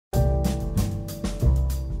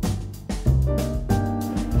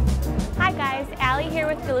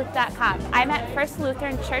here with Duluth.com. I'm at First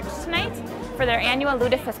Lutheran Church tonight for their annual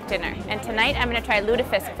Lutefisk Dinner, and tonight I'm going to try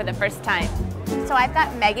Lutefisk for the first time. So I've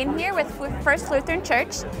got Megan here with First Lutheran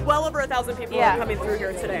Church. Well over 1,000 people are coming through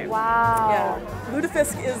here today. Wow. Yeah.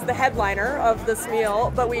 Lutefisk is the headliner of this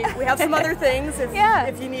meal, but we have some other things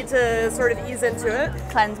if you need to sort of ease into it.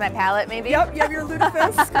 Cleanse my palate, maybe? Yep, you have your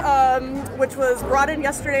Lutefisk, which was brought in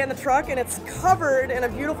yesterday in the truck, and it's covered in a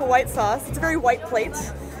beautiful white sauce. It's a very white plate.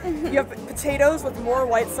 You have potatoes with more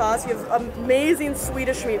white sauce. You have amazing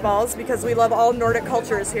Swedish meatballs because we love all Nordic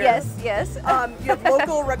cultures here. Yes, yes. You have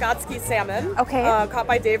local Rogatsky salmon, caught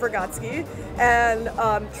by Dave Rogatsky, and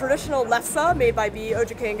traditional lefse made by B.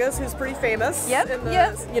 Ojikangas, who's pretty famous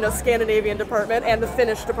in the Scandinavian department and the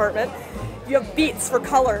Finnish department. You have beets for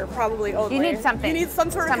color, probably only. You need something. You need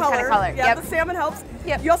some sort of color. Kind of color. Yeah, the salmon helps.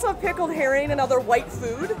 Yep. You also have pickled herring and other white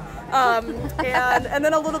food. And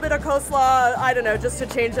then a little bit of coleslaw, I don't know, just to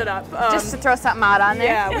change it up. Just to throw something out on there.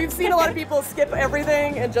 Yeah, we've seen a lot of people skip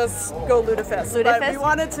everything and just go Lutefisk. But we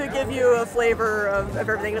wanted to give you a flavor of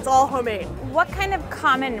everything. It's all homemade. What kind of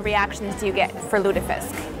common reactions do you get for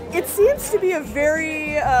Lutefisk? It seems to be a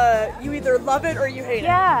very, you either love it or you hate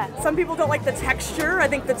it. Some people don't like the texture. I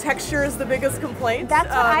think the texture is the biggest complaint. That's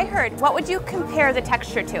what I heard. What would you compare the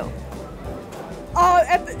texture to?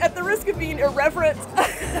 At the risk of being irreverent,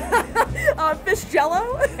 fish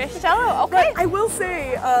jello. Fish jello, okay. But I will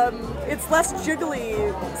say it's less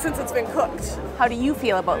jiggly since it's been cooked. How do you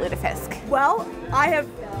feel about Lutefisk? Well, I have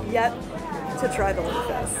yet to try the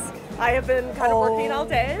Lutefisk. I have been kind of working all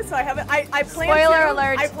day, so I haven't. I plan to. Spoiler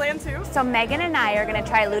alert. I plan to. So Megan and I are going to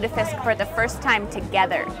try Lutefisk for the first time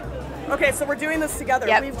together. Okay, so we're doing this together.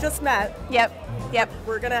 Yep. We've just met. Yep.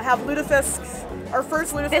 We're going to have Lutefisk. Our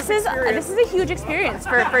first Lutefisk experience. This is a huge experience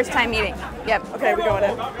for a first time eating. Yep. Okay, we going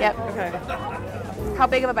in. Yep. Okay. How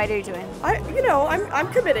big of a bite are you doing?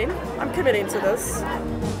 I'm committing. I'm committing to this.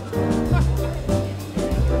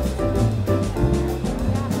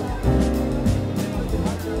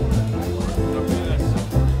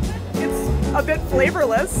 It's a bit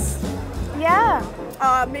flavorless. Yeah.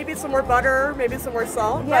 Maybe some more butter, maybe some more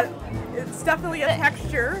salt, but it's definitely a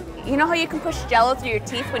texture. You know how you can push jello through your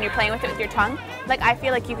teeth when you're playing with it with your tongue? Like, I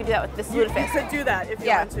feel like you could do that with this Lutefisk. You could do that if you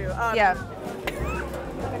want to. Yeah.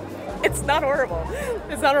 It's not horrible.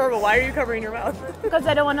 It's not horrible. Why are you covering your mouth? Because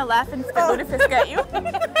I don't want to laugh and spit Lutefisk at you.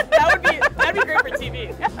 That'd be great for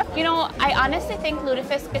TV. You know, I honestly think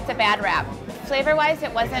Lutefisk gets a bad rap. Flavor-wise,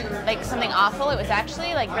 it wasn't like something awful. It was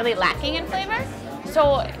actually like really lacking in flavor.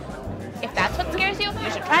 So if that's what scares you,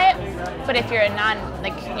 you should try it. But if you're a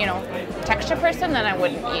texture person, then I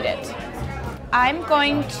wouldn't eat it. I'm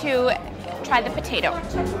going to try the potato.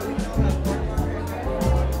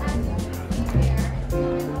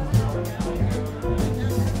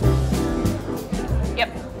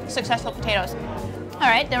 Yep, successful potatoes. All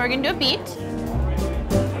right, then we're gonna do a beet.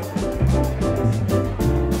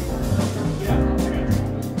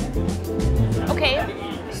 Okay,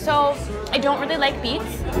 so I don't really like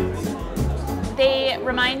beets. They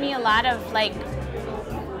remind me a lot of like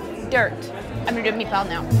dirt. I'm gonna do a meatball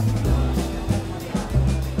now.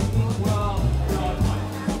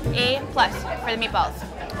 A+ for the meatballs.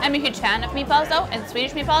 I'm a huge fan of meatballs though, and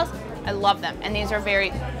Swedish meatballs, I love them, and these are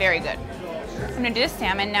very, very good. I'm gonna do the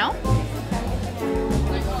salmon now.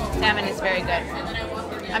 Salmon is very good.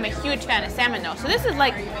 I'm a huge fan of salmon though, so this is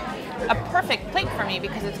like a perfect plate for me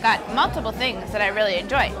because it's got multiple things that I really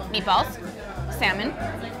enjoy. Meatballs, salmon,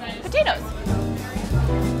 potatoes.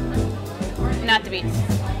 Not the beets.